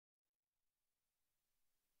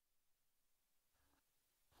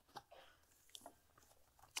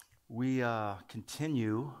We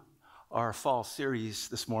continue our fall series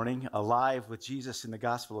this morning, Alive with Jesus in the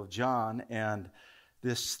Gospel of John, and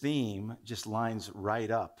this theme just lines right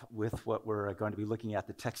up with what we're going to be looking at,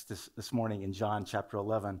 the text this morning in John chapter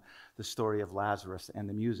 11, the story of Lazarus, and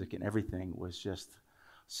the music and everything was just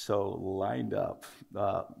so lined up.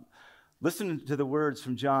 Listen to the words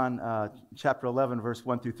from John chapter 11, verse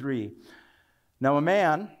 1 through 3. Now a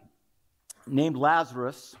man named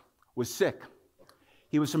Lazarus was sick.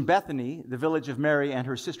 He was from Bethany, the village of Mary and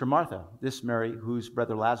her sister Martha. This Mary, whose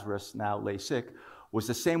brother Lazarus now lay sick, was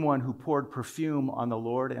the same one who poured perfume on the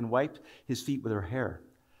Lord and wiped his feet with her hair.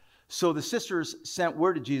 So the sisters sent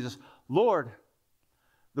word to Jesus, "Lord,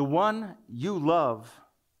 the one you love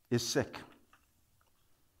is sick."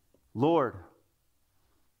 Lord,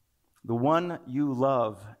 the one you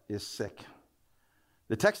love is sick.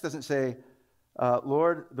 The text doesn't say,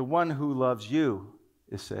 Lord, the one who loves you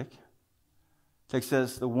is sick. The text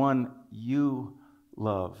says, the one you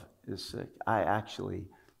love is sick. I actually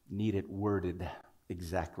need it worded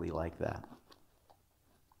exactly like that.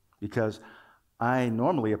 Because I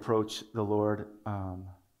normally approach the Lord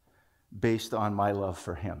based on my love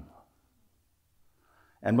for Him.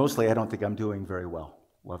 And mostly I don't think I'm doing very well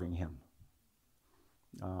loving Him.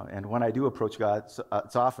 And when I do approach God,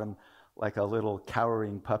 it's often like a little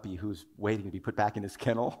cowering puppy who's waiting to be put back in his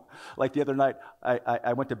kennel. Like the other night,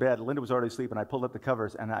 I went to bed. Linda was already asleep, and I pulled up the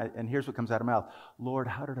covers, and here's what comes out of my mouth. Lord,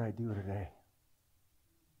 how did I do today?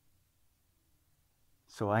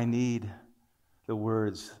 So I need the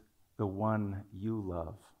words, the one you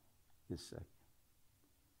love is sick.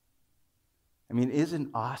 I mean, isn't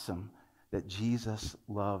it awesome that Jesus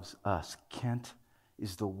loves us? Kent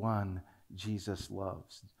is the one Jesus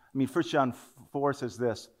loves. I mean, 1 John 4 says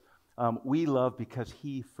this, we love because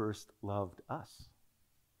He first loved us.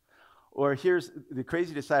 Or here's the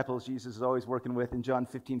crazy disciples Jesus is always working with in John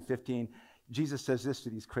 15:15. Jesus says this to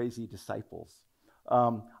these crazy disciples.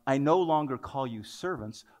 I no longer call you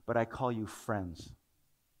servants, but I call you friends.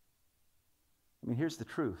 I mean, here's the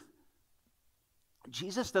truth.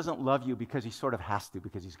 Jesus doesn't love you because He sort of has to,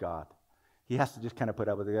 because He's God. He has to just kind of put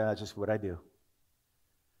up with it. Yeah, that's just what I do.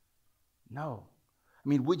 No. I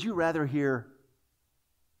mean, would you rather hear,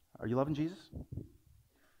 are you loving Jesus?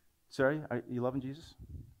 Sorry, are you loving Jesus?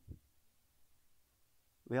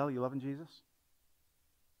 Leal, you loving Jesus?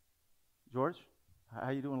 George, how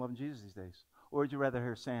are you doing loving Jesus these days? Or would you rather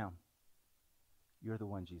hear, Sam, you're the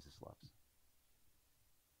one Jesus loves?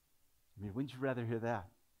 I mean, wouldn't you rather hear that?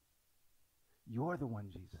 You're the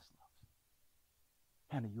one Jesus loves.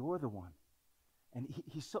 Hannah, you're the one. And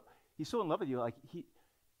he's so in love with you, like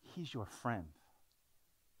he's your friend.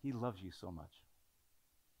 He loves you so much.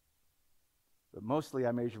 But mostly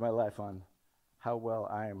I measure my life on how well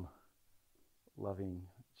I'm loving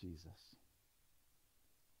Jesus.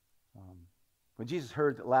 When Jesus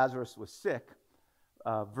heard that Lazarus was sick,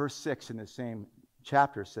 verse 6 in the same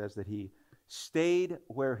chapter says that He stayed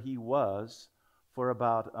where He was for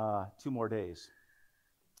about 2 more days.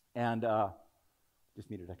 And just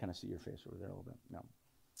needed to kind of see your face over there a little bit. No.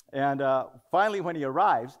 And finally, when He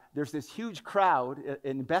arrives, there's this huge crowd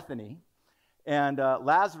in Bethany. And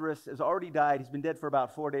Lazarus has already died. He's been dead for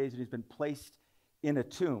about 4 days, and he's been placed in a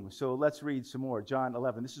tomb. So let's read some more. John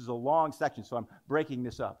 11. This is a long section, so I'm breaking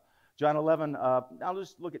this up. John 11, I'll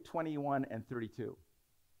just look at 21 and 32.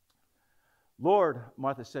 Lord,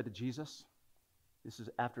 Martha said to Jesus, this is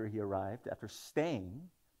after He arrived, after staying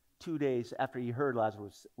 2 days after He heard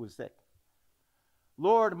Lazarus was sick.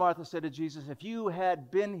 Lord, Martha said to Jesus, if you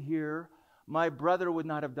had been here, my brother would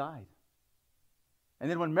not have died. And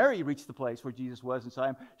then when Mary reached the place where Jesus was and saw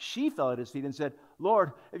Him, she fell at His feet and said,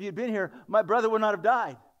 Lord, if you'd been here, my brother would not have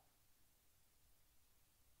died.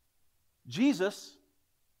 Jesus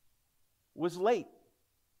was late.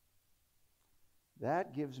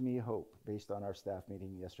 That gives me hope based on our staff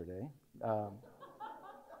meeting yesterday.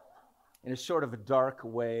 In a sort of a dark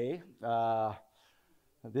way,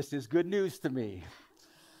 this is good news to me.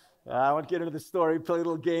 I want to get into the story, play a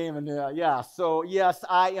little game, and so yes,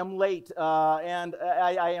 I am late, and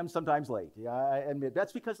I am sometimes late. Yeah, I admit.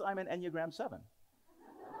 That's because I'm an Enneagram 7.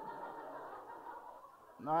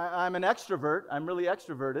 I'm an extrovert. I'm really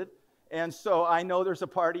extroverted, and so I know there's a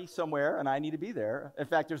party somewhere, and I need to be there. In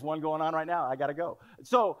fact, there's one going on right now. I got to go.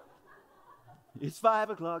 So it's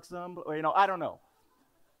 5 o'clock, I don't know.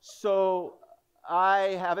 So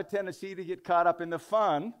I have a tendency to get caught up in the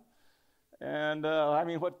fun, and I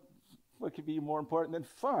mean, what could be more important than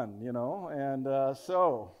fun, And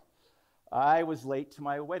so I was late to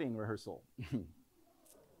my wedding rehearsal.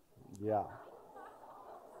 Yeah.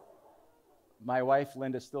 My wife,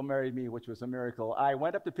 Linda, still married me, which was a miracle. I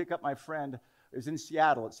went up to pick up my friend It was in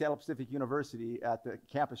Seattle, at Seattle Pacific University, at the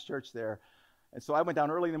campus church there. And so I went down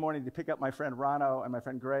early in the morning to pick up my friend Rano and my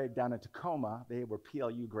friend Greg down in Tacoma. They were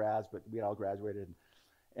PLU grads, but we had all graduated.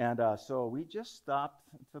 And so we just stopped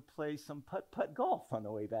to play some putt-putt golf on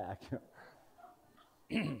the way back.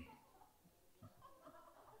 It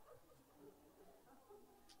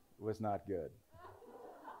was not good.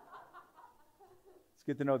 It's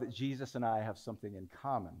good to know that Jesus and I have something in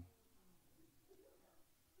common.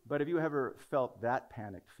 But have you ever felt that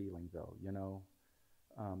panic feeling, though? You know,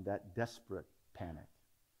 that desperate panic.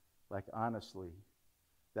 Like, honestly,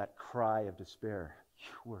 that cry of despair.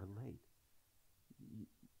 You were late.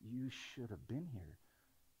 You should have been here.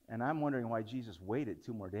 And I'm wondering why Jesus waited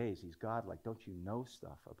 2 more days. He's God, like, don't you know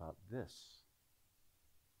stuff about this?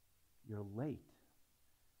 You're late.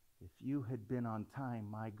 If you had been on time,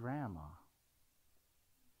 my grandma.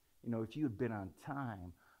 You know, if you had been on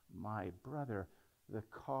time, my brother, the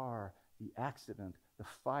car, the accident, the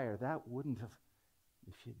fire, that wouldn't have,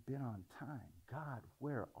 if you'd been on time. God,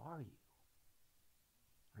 where are you?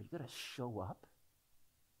 Are you going to show up?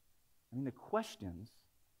 I mean, the questions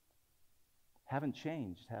haven't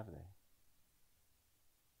changed, have they?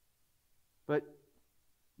 But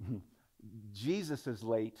Jesus is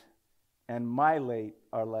late, and my late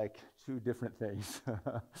are like 2 different things.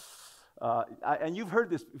 And you've heard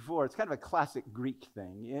this before. It's kind of a classic Greek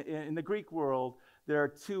thing. In the Greek world, there are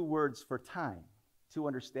 2 words for time, 2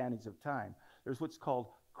 understandings of time. There's what's called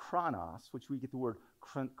chronos, which we get the word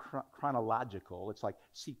chronological. It's like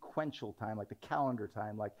sequential time, like the calendar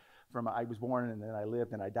time, like from I was born and then I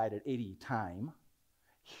lived and I died at 80 time.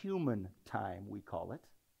 Human time, we call it.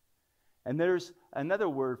 And there's another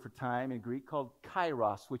word for time in Greek called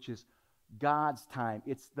kairos, which is God's time.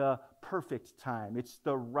 It's the perfect time. It's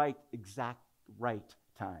the right, exact right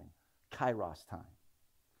time. Kairos time.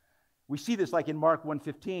 We see this like in Mark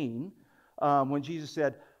 1:15, when Jesus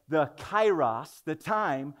said, the kairos, the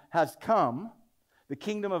time has come. The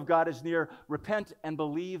kingdom of God is near. Repent and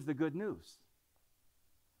believe the good news.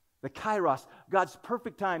 The kairos, God's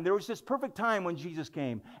perfect time. There was this perfect time when Jesus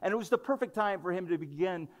came, and it was the perfect time for him to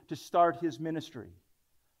begin to start his ministry.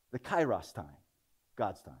 The kairos time,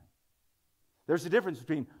 God's time. There's a difference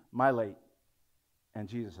between my late and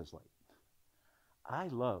Jesus' late. I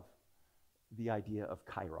love the idea of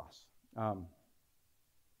kairos,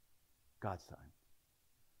 God's time.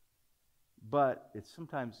 But it's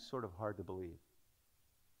sometimes sort of hard to believe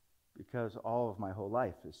because all of my whole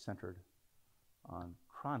life is centered on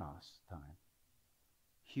chronos time,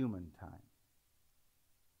 human time.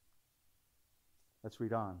 Let's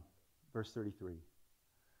read on, verse 33.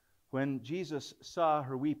 When Jesus saw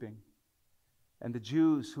her weeping, and the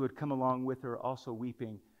Jews who had come along with her also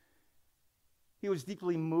weeping, he was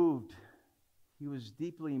deeply moved. He was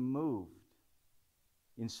deeply moved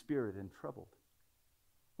in spirit and troubled.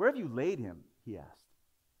 Where have you laid him? He asked.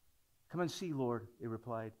 Come and see, Lord, they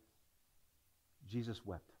replied. Jesus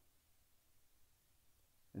wept.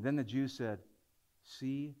 And then the Jews said,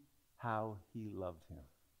 see how he loved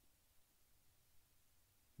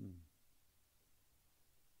him.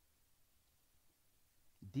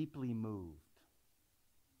 Deeply moved.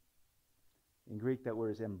 In Greek, that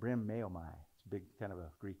word is embrimeomai. It's a big kind of a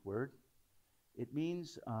Greek word. It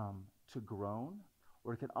means to groan,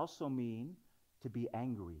 or it can also mean to be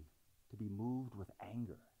angry, to be moved with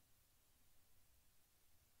anger.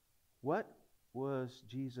 What was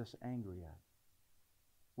Jesus angry at?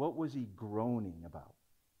 What was he groaning about?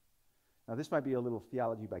 Now, this might be a little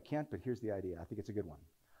theology by Kent, but here's the idea. I think it's a good one.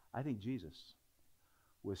 I think Jesus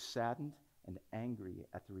was saddened and angry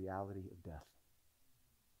at the reality of death.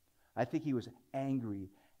 I think he was angry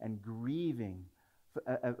and grieving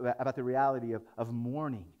about the reality of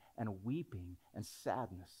mourning and weeping and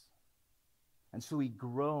sadness. And so he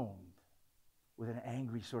groaned with an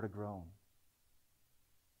angry sort of groan.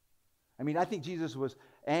 I mean, I think Jesus was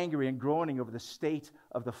angry and groaning over the state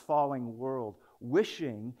of the falling world,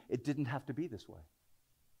 wishing it didn't have to be this way.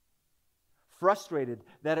 Frustrated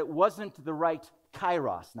that it wasn't the right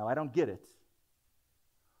kairos. Now, I don't get it.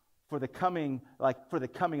 For the coming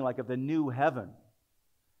of the new heaven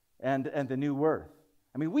and the new earth.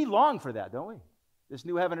 I mean, we long for that, don't we? This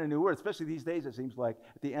new heaven and new earth, especially these days, it seems like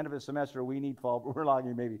at the end of a semester we're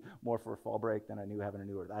longing maybe more for a fall break than a new heaven and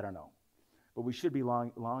new earth. I don't know. But we should be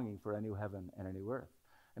longing for a new heaven and a new earth.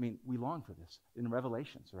 I mean, we long for this in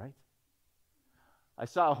Revelations, right? I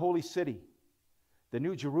saw a holy city, the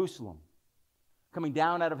New Jerusalem, coming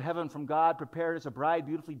down out of heaven from God, prepared as a bride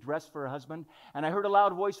beautifully dressed for her husband. And I heard a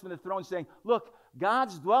loud voice from the throne saying, look,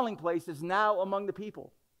 God's dwelling place is now among the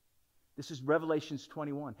people. This is Revelations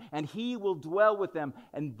 21. And he will dwell with them,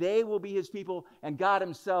 and they will be his people, and God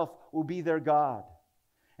himself will be their God.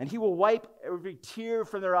 And he will wipe every tear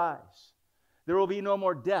from their eyes. There will be no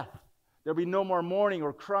more death. There will be no more mourning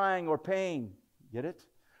or crying or pain. Get it?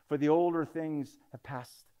 For the older things have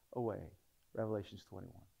passed away. Revelations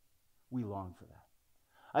 21. We long for that.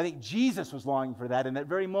 I think Jesus was longing for that in that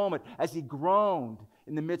very moment as he groaned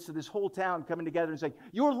in the midst of this whole town coming together and saying,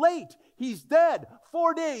 "You're late. He's dead.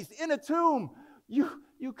 4 days in a tomb.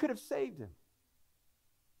 You could have saved him."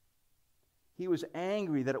 He was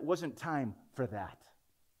angry that it wasn't time for that.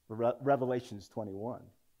 Revelations 21.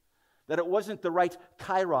 That it wasn't the right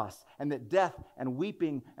kairos, and that death and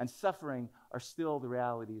weeping and suffering are still the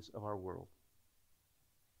realities of our world.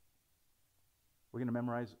 We're going to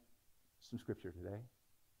memorize some scripture today.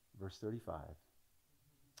 Verse 35.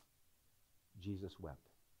 Jesus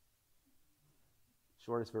wept.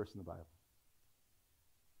 Shortest verse in the Bible.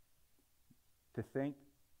 To think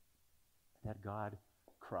that God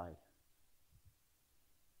cried.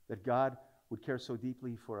 That God would care so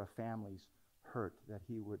deeply for a family's hurt that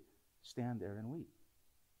he would stand there and weep.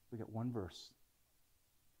 We got one verse.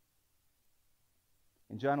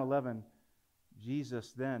 In John 11,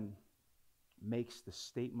 Jesus then makes the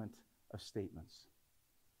statement of statements.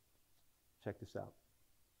 Check this out.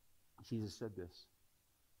 Jesus said this: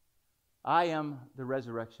 "I am the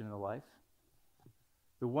resurrection and the life.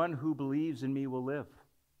 The one who believes in me will live,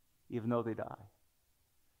 even though they die."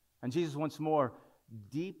 And Jesus, once more,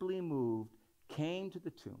 deeply moved, came to the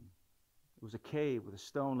tomb. It was a cave with a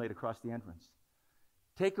stone laid across the entrance.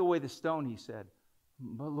 "Take away the stone," he said.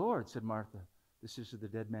 "But Lord," said Martha, the sister of the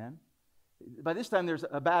dead man, "by this time there's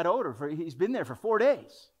a bad odor, for he's been there for 4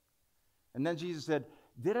 days." And then Jesus said,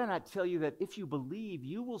 "Did I not tell you that if you believe,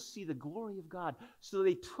 you will see the glory of God?" So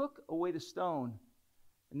they took away the stone.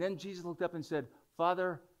 And then Jesus looked up and said,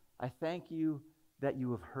 "Father, I thank you that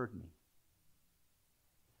you have heard me."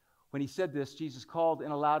 When he said this, Jesus called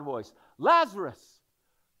in a loud voice, "Lazarus,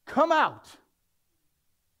 come out!"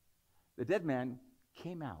 The dead man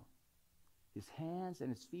came out, his hands and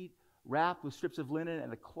his feet wrapped with strips of linen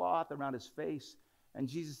and a cloth around his face. And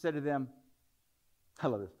Jesus said to them, I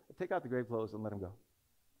love this, "Take out the grave clothes and let him go."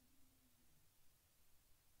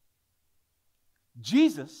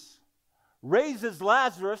 Jesus raises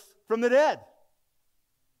Lazarus from the dead.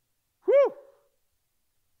 Whew!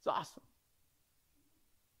 It's awesome.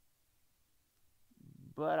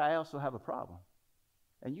 But I also have a problem.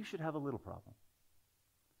 And you should have a little problem.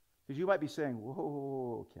 Because you might be saying,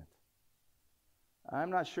 "Whoa, Kent. I'm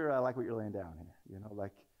not sure I like what you're laying down here." You know,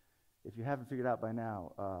 like, if you haven't figured out by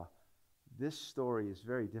now, this story is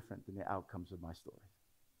very different than the outcomes of my story.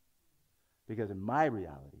 Because in my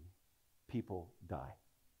reality, people die.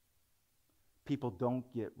 People don't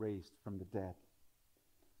get raised from the dead.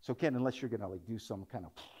 So Ken, unless you're going to do some kind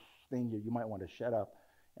of thing here, you might want to shut up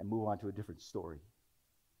and move on to a different story.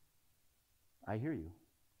 I hear you.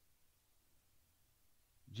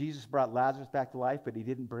 Jesus brought Lazarus back to life, but he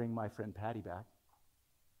didn't bring my friend Patty back.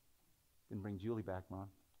 Didn't bring Julie back, Mom.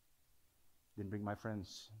 Didn't bring my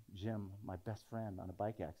friends Jim, my best friend, on a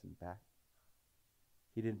bike accident back.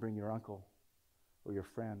 He didn't bring your uncle or your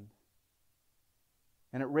friend.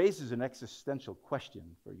 And it raises an existential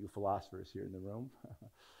question for you philosophers here in the room.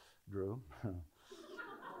 Drew.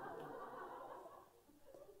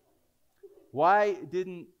 Why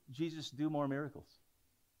didn't Jesus do more miracles?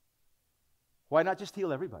 Why not just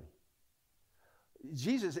heal everybody?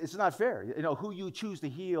 Jesus, it's not fair, who you choose to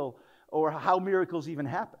heal or how miracles even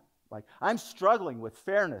happen. Like, I'm struggling with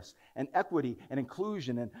fairness and equity and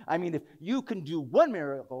inclusion. And I mean, if you can do one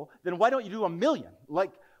miracle, then why don't you do 1,000,000?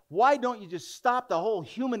 Like, why don't you just stop the whole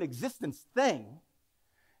human existence thing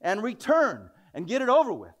and return and get it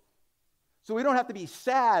over with? So we don't have to be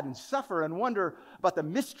sad and suffer and wonder about the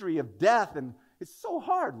mystery of death. And it's so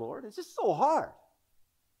hard, Lord. It's just so hard.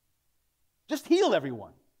 Just heal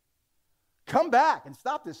everyone. Come back and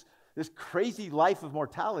stop this crazy life of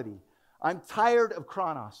mortality. I'm tired of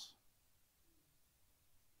Chronos.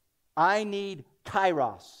 I need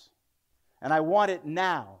Kairos. And I want it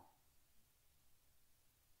now.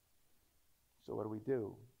 So what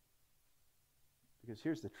do? Because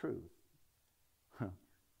here's the truth.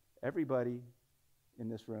 Everybody in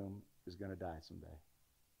this room is going to die someday.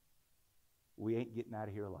 We ain't getting out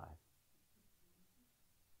of here alive.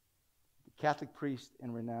 The Catholic priest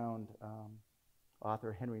and renowned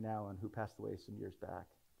author Henry Nouwen, who passed away some years back,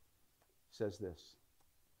 says this: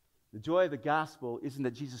 "The joy of the gospel isn't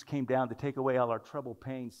that Jesus came down to take away all our trouble,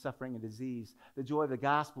 pain, suffering, and disease. The joy of the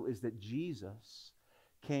gospel is that Jesus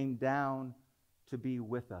came down to be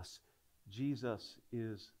with us." Jesus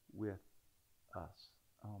is with us.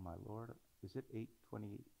 Oh, my Lord. Is it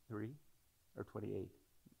 8:23 or 28?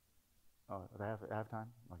 Oh, do I have time?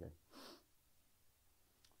 Okay.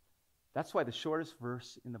 That's why the shortest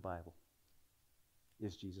verse in the Bible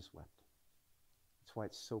is Jesus wept. That's why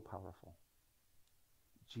it's so powerful.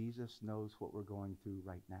 Jesus knows what we're going through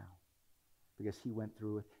right now because he went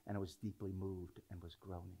through it and was deeply moved and was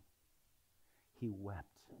groaning. He wept,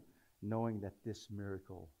 knowing that this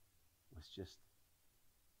miracle was just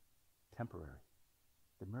temporary.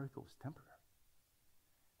 The miracle was temporary.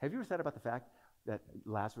 Have you ever thought about the fact that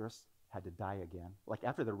Lazarus had to die again? Like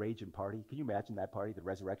after the raging party, can you imagine that party, the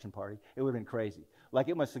resurrection party? It would have been crazy. Like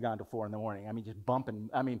it must have gone to 4 a.m. I mean, just bumping.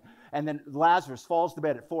 And then Lazarus falls to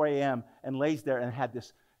bed at 4 a.m. and lays there and had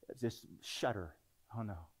this shudder. Oh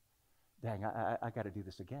no, dang, I got to do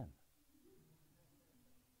this again.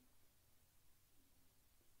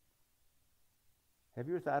 Have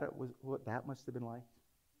you ever thought it was what that must have been like?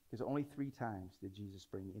 Because only 3 times did Jesus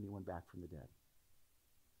bring anyone back from the dead.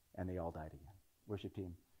 And they all died again. Worship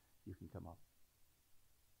team, you can come up.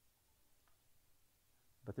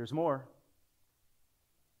 But there's more.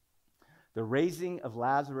 The raising of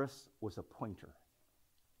Lazarus was a pointer,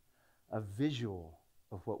 a visual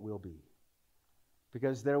of what will be.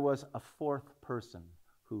 Because there was a 4th person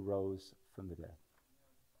who rose from the dead.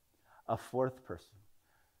 A 4th person.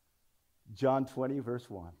 John 20, verse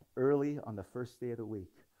 1. Early on the first day of the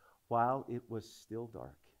week, while it was still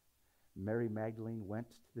dark, Mary Magdalene went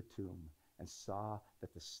to the tomb and saw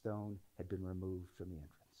that the stone had been removed from the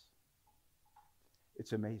entrance.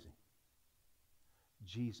 It's amazing.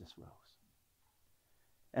 Jesus rose.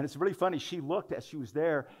 And it's really funny. She looked as she was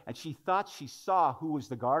there, and she thought she saw who was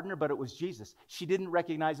the gardener, but it was Jesus. She didn't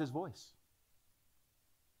recognize his voice.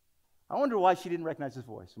 I wonder why she didn't recognize his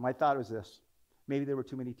voice. My thought was this. Maybe there were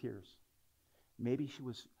too many tears. Maybe she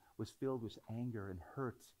was filled with anger and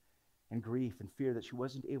hurt and grief and fear that she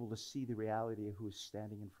wasn't able to see the reality of who was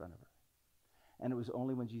standing in front of her. And it was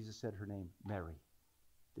only when Jesus said her name, Mary,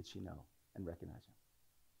 did she know and recognize him.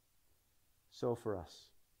 So for us,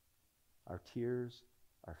 our tears,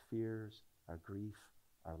 our fears, our grief,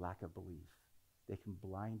 our lack of belief, they can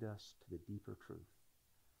blind us to the deeper truth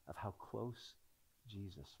of how close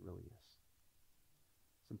Jesus really is.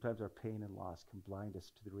 Sometimes our pain and loss can blind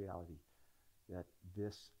us to the reality that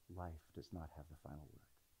this life does not have the final word.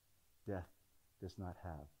 Death does not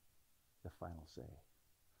have the final say.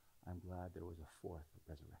 I'm glad there was a 4th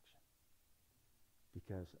resurrection.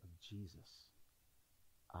 Because of Jesus,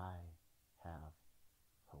 I have